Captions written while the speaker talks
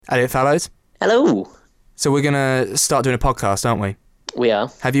Elliot Fallows. Hello. So we're going to start doing a podcast, aren't we? We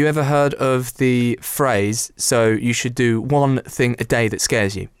are. Have you ever heard of the phrase, so you should do one thing a day that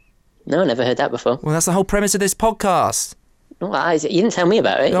scares you? No, I never heard that before. Well, that's the whole premise of this podcast. Well, you didn't tell me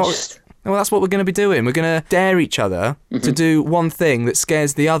about it. No, well, that's what we're going to be doing. We're going to dare each other to do one thing that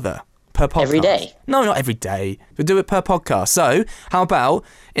scares the other per podcast. Every day? No, not every day. But do it per podcast. So, how about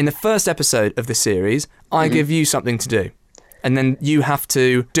in the first episode of the series, I give you something to do. And then you have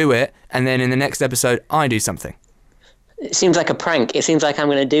to do it, and then in the next episode, I do something. It seems like a prank. It seems like I'm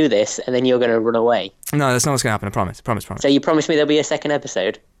going to do this, and then you're going to run away. No, that's not what's going to happen, I promise. Promise. So you promise me there'll be a second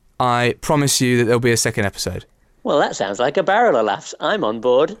episode? I promise you that there'll be a second episode. Well, that sounds like a barrel of laughs. I'm on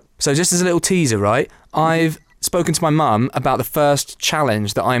board. So just as a little teaser, right? I've spoken to my mum about the first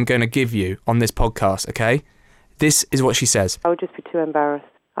challenge that I'm going to give you on this podcast, okay? This is what she says. I would just be too embarrassed.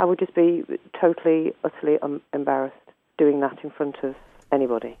 I would just be totally, utterly embarrassed doing that in front of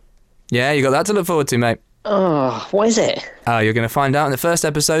anybody. Yeah, you got that to look forward to, mate. Oh, what is it? You're going to find out in the first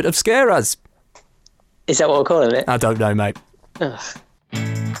episode of Scare Us. Is that what we're calling it? I don't know, mate. Ugh.